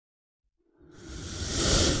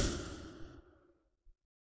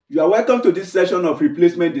You are welcome to this session of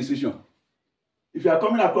replacement decision. If you are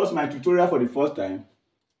coming across my tutorial for the first time,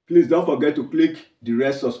 please don't forget to click the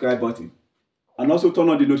red subscribe button and also turn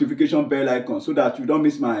on the notification bell icon so that you don't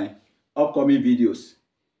miss my upcoming videos.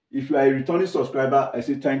 If you are a returning subscriber, I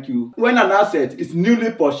say thank you. When an asset is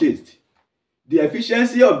newly purchased, the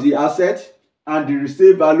efficiency of the asset and the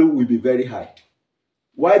resale value will be very high,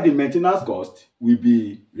 while the maintenance cost will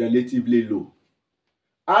be relatively low.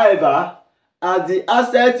 However, as the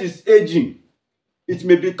asset is aging, it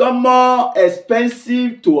may become more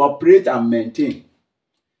expensive to operate and maintain.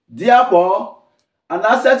 Therefore, an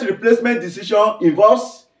asset replacement decision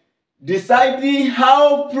involves deciding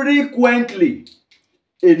how frequently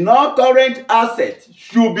a non-current asset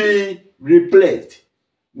should be replaced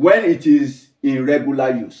when it is in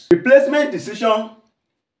regular use. Replacement decision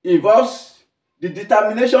involves the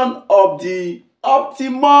determination of the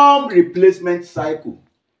optimum replacement cycle.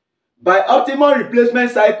 By optimum replacement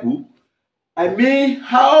cycle, I mean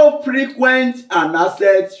how frequent an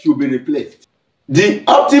asset should be replaced. The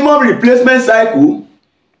optimum replacement cycle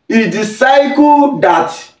is the cycle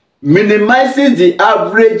that minimizes the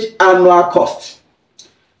average annual cost.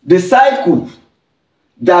 The cycle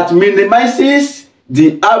that minimizes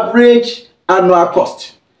the average annual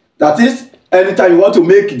cost. That is, anytime you want to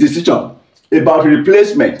make a decision about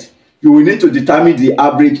replacement, you will need to determine the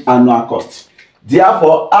average annual cost.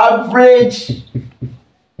 Therefore, average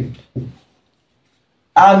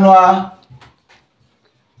annual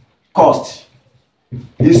cost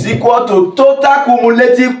is equal to total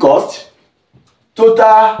cumulative cost,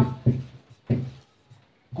 total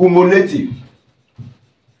cumulative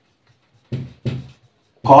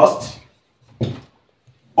cost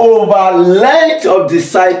over length of the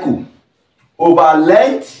cycle, over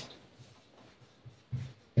length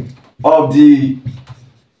of the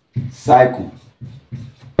cycle.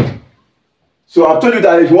 So I've told you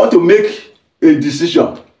that if you want to make a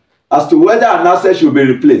decision as to whether an asset should be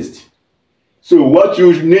replaced, so what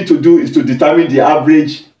you need to do is to determine the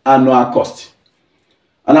average annual cost.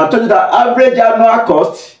 And I've told you that average annual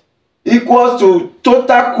cost equals to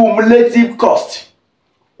total cumulative cost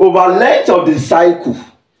over length of the cycle.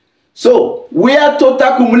 So where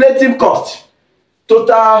total cumulative cost,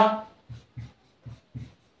 total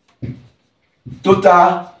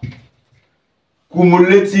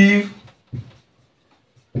cumulative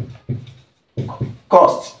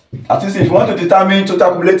cost, that is, if you want to determine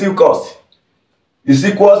total cumulative cost, is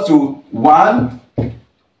equals to 1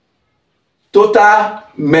 total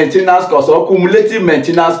maintenance cost or cumulative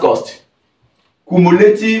maintenance cost.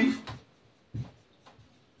 Cumulative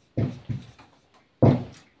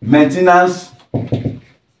maintenance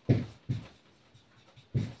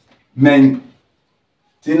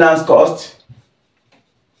cost,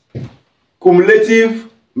 cumulative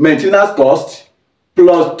maintenance cost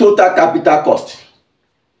plus total capital cost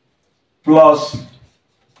plus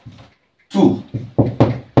 2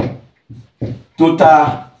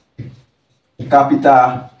 total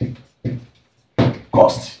capital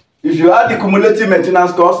cost. If you add the cumulative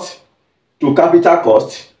maintenance cost to capital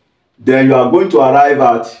cost, then you are going to arrive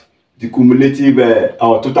at the cumulative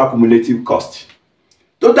or total cumulative cost.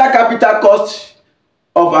 Total capital cost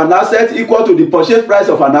of an asset equal to the purchase price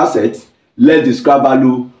of an asset less the scrap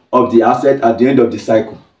value of the asset at the end of the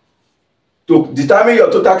cycle. To determine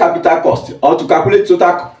your total capital cost or to calculate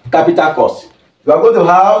total capital cost, you are going to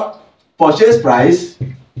have purchase price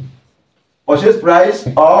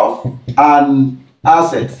of an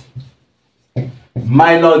asset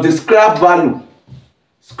minus the scrap value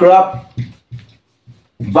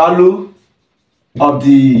of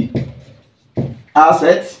the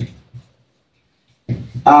asset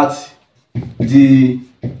at the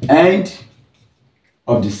end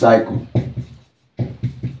of the cycle.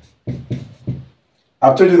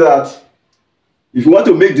 I've told you that if you want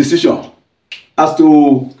to make decision as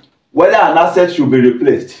to whether an asset should be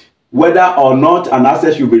replaced, whether or not an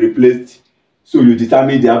asset should be replaced, so you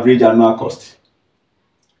determine the average annual cost.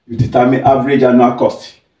 You determine average annual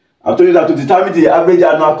cost. I've told you that to determine the average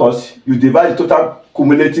annual cost, you divide the total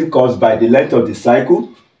cumulative cost by the length of the cycle,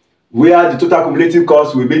 where the total cumulative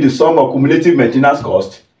cost will be the sum of cumulative maintenance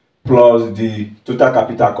cost plus the total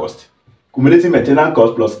capital cost. Cumulative maintenance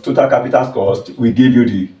cost plus total capital cost will give you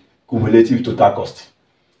the cumulative total cost,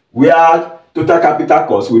 where total capital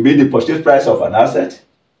cost will be the purchase price of an asset,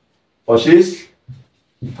 purchase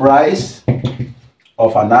price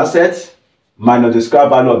of an asset minus the scrap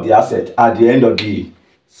value of the asset at the end of the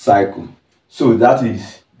cycle. So that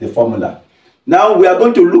is the formula. Now we are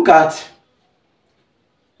going to look at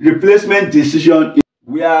replacement decision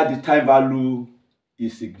where the time value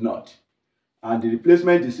is ignored, and the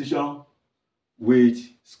replacement decision with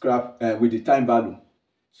with the time value.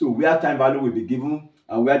 So where time value will be given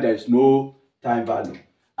and where there is no time value.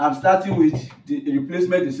 I'm starting with the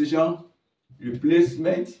replacement decision.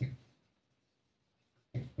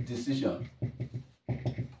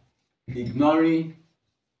 Ignoring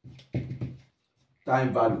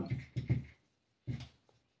time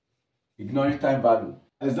value.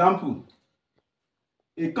 Example: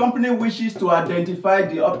 a company wishes to identify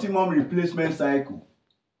the optimum replacement cycle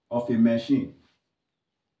of a machine.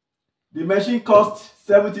 The machine costs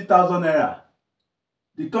 70,000 naira.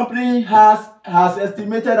 The company has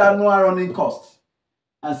estimated annual running costs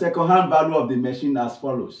and second-hand value of the machine as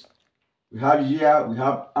follows. We have year, we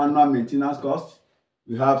have annual maintenance cost,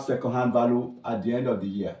 we have second-hand value at the end of the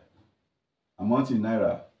year. Amount in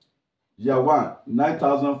naira. Year 1,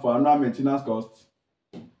 9,000 for annual maintenance cost,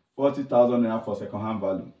 40,000 naira for second-hand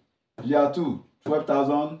value. Year 2,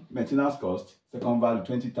 12,000 maintenance cost, second value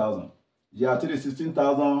 20,000. Year 3,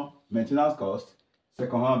 16,000 maintenance cost,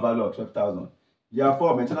 second-hand value of 12,000. Year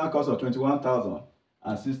 4, maintenance cost of 21,000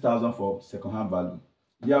 and 6,000 for second-hand value.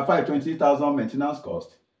 Year 5, 20,000 maintenance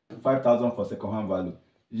cost, 5,000 for second-hand value.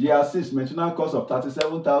 Year 6, maintenance cost of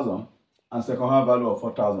 37,000 and second-hand value of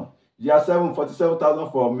 4,000. Year 7,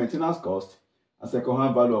 47,000 for maintenance cost and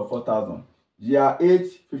second-hand value of 4,000. Year 8,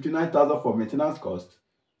 59,000 for maintenance cost,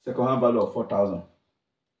 second-hand value of 4,000.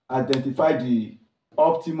 Identify the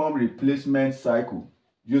optimum replacement cycle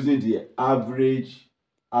using the average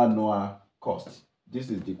annual cost. This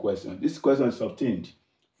is the question. This question is obtained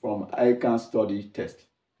from ICAN study test.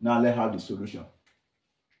 Now let's have the solution.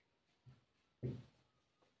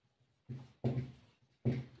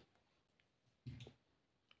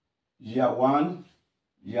 Year 1,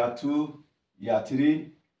 year 2, year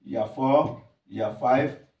 3, year 4, year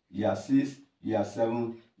 5, year 6, year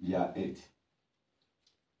 7, year 8.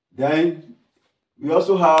 Then we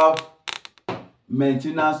also have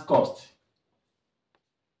maintenance cost.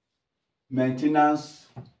 Maintenance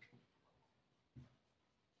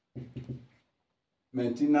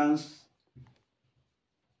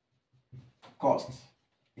cost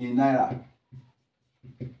in naira.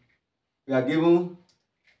 We are given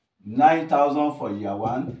 9,000 for year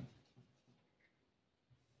 1,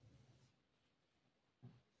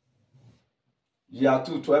 year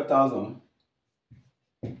 2, 12,000,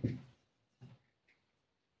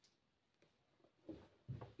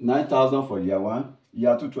 for year 1,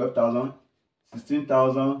 year 2, 12,000,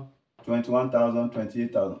 16,000, 21,000,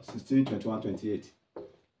 28,000, 16, 21, 28.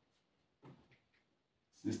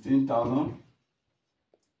 16,000,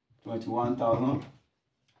 21,000,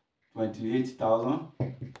 28,000.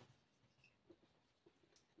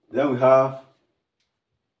 Then we have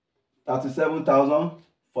 37,000,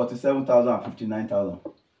 47,000 and 59,000.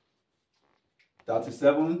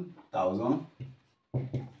 37,000,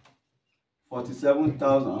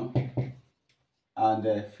 47,000 and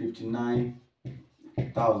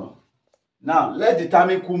 59,000. Now let's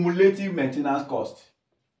determine cumulative maintenance cost.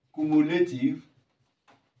 Cumulative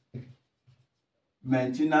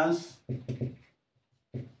maintenance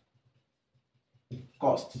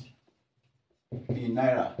cost in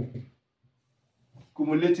naira.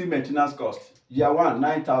 Cumulative maintenance cost. Year 1,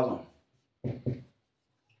 9,000.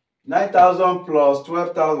 9,000 plus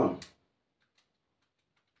 12,000.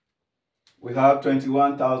 We have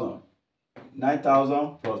 21,000.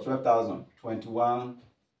 9,000 plus 12,000.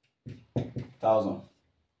 21,000.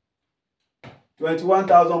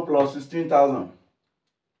 21,000 plus 16,000.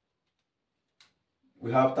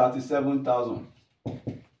 We have 37,000.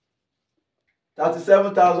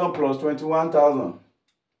 37,000 plus 21,000.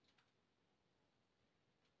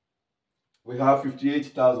 We have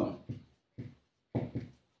 58,000.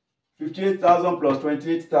 58,000 plus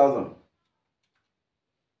 28,000.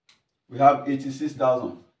 We have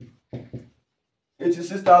 86,000.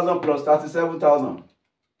 86,000 plus 37,000.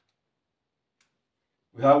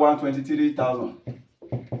 We have 123,000.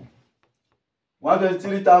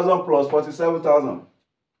 123,000 plus 47,000.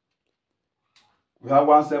 We have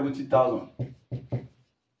 170,000.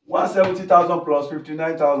 170,000 plus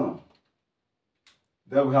 59,000.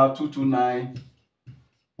 Then we have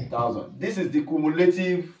 229,000. This is the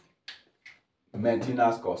cumulative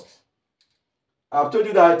maintenance cost. I've told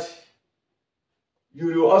you that you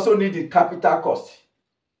will also need the capital cost.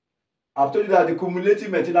 I've told you that the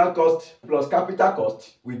cumulative maintenance cost plus capital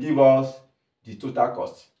cost will give us the total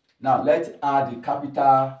cost. Now let's add the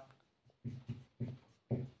capital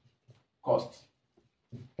cost.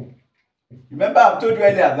 Remember, I've told you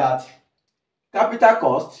earlier that capital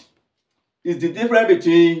cost is the difference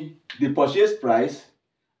between the purchase price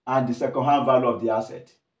and the second-hand value of the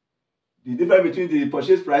asset. The difference between the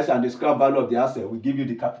purchase price and the scrap value of the asset will give you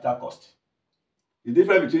the capital cost. The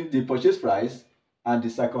difference between the purchase price and the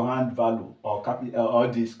second-hand value or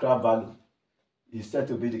the scrap value is said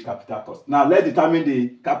to be the capital cost. Now let's determine the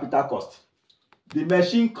capital cost. The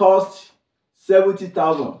machine cost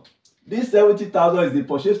 70,000. This 70,000 is the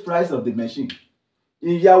purchase price of the machine.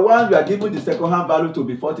 In year one, we are given the second-hand value to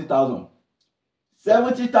be 40,000.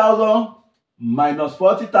 70,000 minus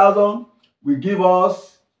 40,000 will give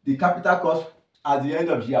us the capital cost at the end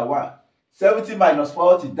of year one. 70 minus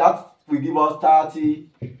 40, that will give us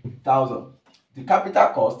 30,000. The capital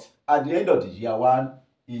cost at the end of the year one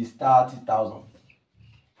is 30,000.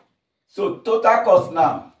 So total cost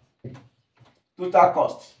now, total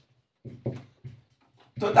cost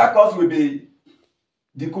will be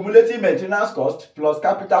the cumulative maintenance cost plus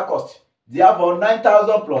capital cost. Therefore,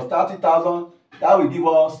 9,000 plus 30,000, that will give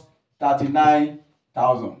us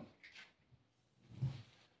 39,000.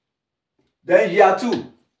 Then year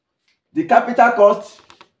two, the capital cost,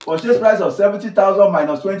 purchase price of 70,000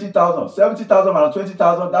 minus 20,000. 70,000 minus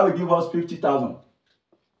 20,000, that will give us 50,000.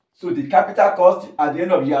 So the capital cost at the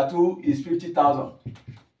end of year two is 50,000.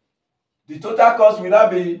 The total cost will now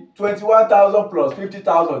be 21,000 plus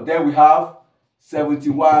 50,000. Then we have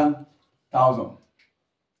 71,000.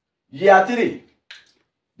 Year three,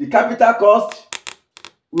 the capital cost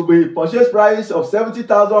will be purchase price of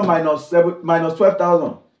 70,000 minus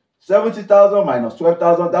 12,000. 70,000 minus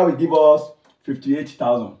 12,000, that will give us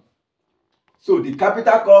 58,000. So the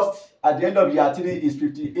capital cost at the end of year three is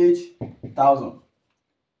 58,000.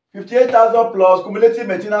 58,000 plus cumulative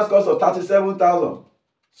maintenance cost of 37,000.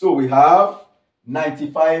 So we have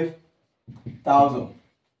 95,000.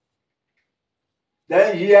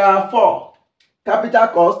 Then year four, capital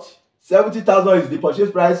cost 70,000 is the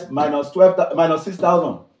purchase price minus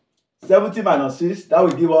 6,000. 70 minus 6, that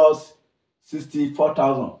will give us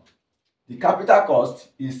 64,000. The capital cost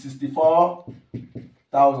is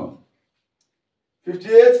 64,000.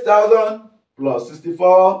 58,000 plus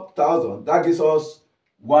 64,000, that gives us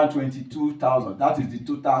 122,000. That is the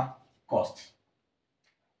total cost.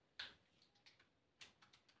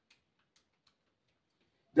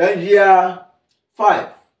 Then year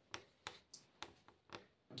 5,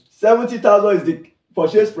 70,000 is the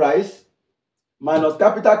purchase price minus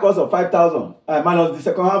capital cost of 5,000, minus the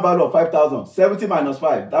second-hand value of 5,000. 70 minus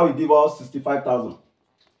 5, that will give us 65,000.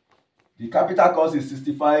 The capital cost is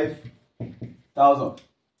 65,000.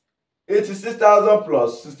 86,000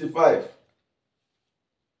 plus 65.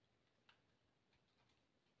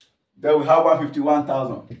 Then we have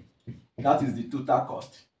 151,000. That is the total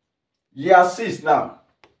cost. Year 6 now.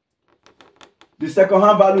 The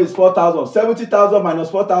second-hand value is 4,000. 70,000 minus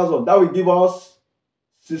 4,000, that will give us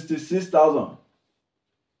 66,000.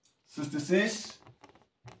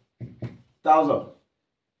 66,000.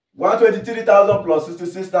 123,000 plus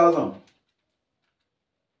 66,000.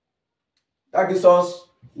 That gives us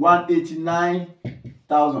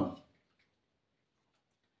 189,000.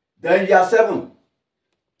 Then year 7.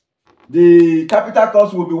 The capital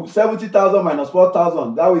cost will be 70,000 minus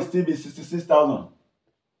 4,000. That will still be 66,000.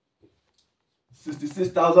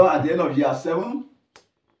 66,000 at the end of year 7.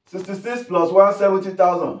 66 plus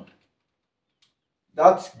 170,000.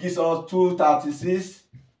 That gives us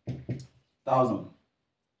 236,000.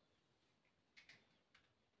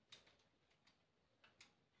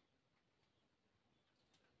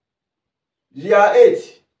 Year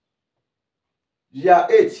 8. Year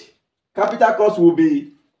 8. Capital cost will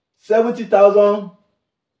be 70,000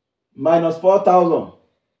 minus 4,000.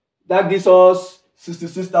 That gives us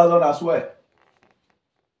 66,000 as well.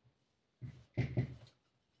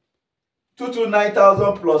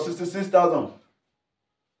 229,000 plus 66,000.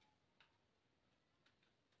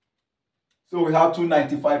 So we have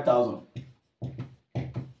 295,000.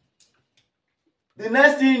 The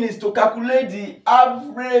next thing is to calculate the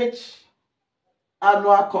average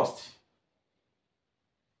annual cost.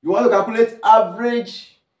 You want to calculate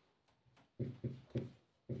average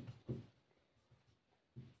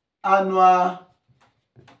annual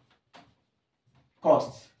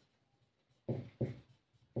cost.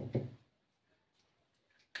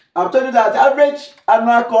 I'm telling you that average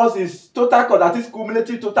annual cost is total cost, that is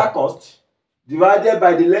cumulative total cost, divided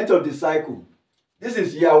by the length of the cycle. This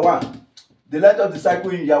is year 1. The length of the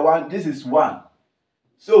cycle in year 1, this is 1.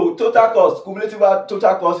 So total cost, cumulative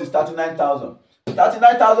total cost is 39,000.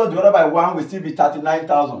 39,000 divided by 1 will still be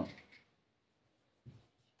 39,000.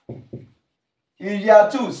 In year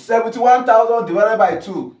 2, 71,000 divided by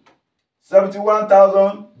 2.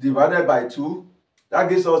 71,000 divided by 2, that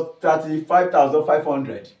gives us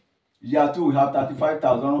 35,500. Year 2, we have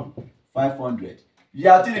 35,500.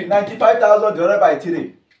 Year 3, 95,000 divided by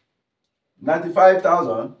 3.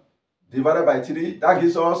 95,000 divided by 3, that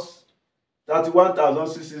gives us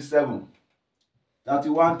 31,667.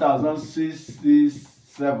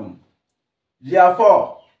 31,667. Year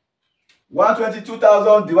 4,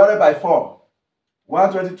 122,000 divided by 4.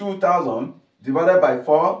 122,000 divided by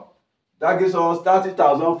 4. That gives us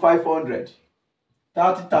 30,500.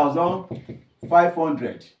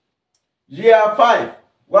 30,500. Year 5,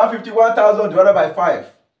 151,000 divided by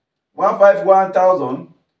 5.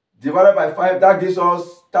 151,000 divided by 5. That gives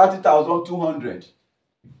us 30,200.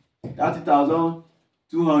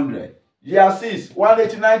 30,200. Year 6,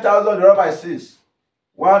 189,000 divided by 6.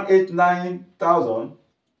 189,000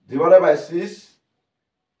 divided by 6.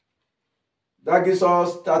 That gives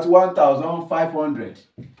us 31,500.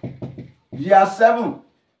 Year 7,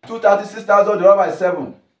 236,000 divided by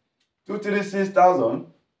 7. 236,000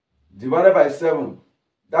 divided by 7.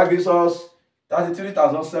 That gives us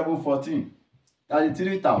 33,714.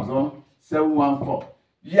 33,714.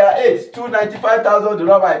 Year 8, 295,000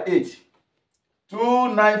 divided by 8.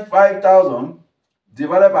 295,000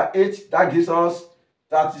 divided by 8. That gives us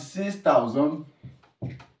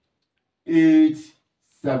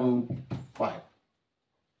 36,875.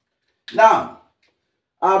 Now,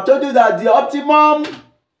 I've told you that the optimum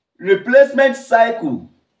replacement cycle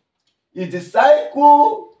is the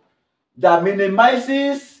cycle that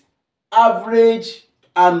minimizes average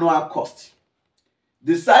annual cost.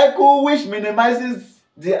 The cycle which minimizes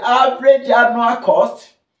the average annual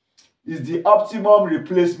cost is the optimum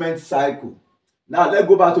replacement cycle. Now, let's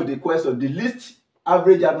go back to the question. The least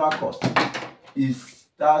average annual cost is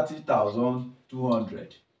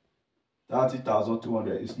 30,200.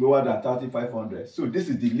 30,200 is lower than 3,500. So this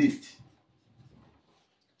is the least.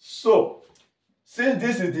 So since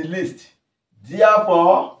this is the least,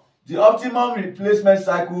 therefore the optimum replacement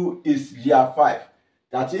cycle is year 5.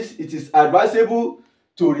 That is, it is advisable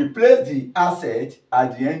to replace the asset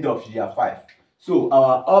at the end of year 5. So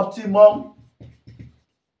our optimum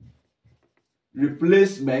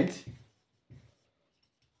replacement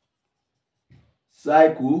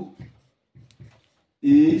cycle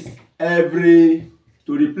is to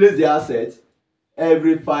replace the asset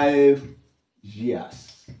every 5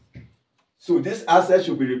 years. So this asset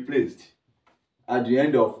should be replaced at the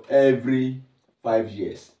end of every 5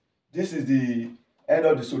 years. This is the end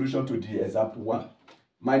of the solution to the example 1.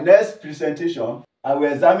 My next presentation, I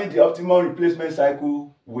will examine the optimal replacement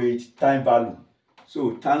cycle with time value.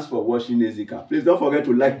 So thanks for watching ZICA. Please don't forget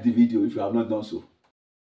to like the video if you have not done so.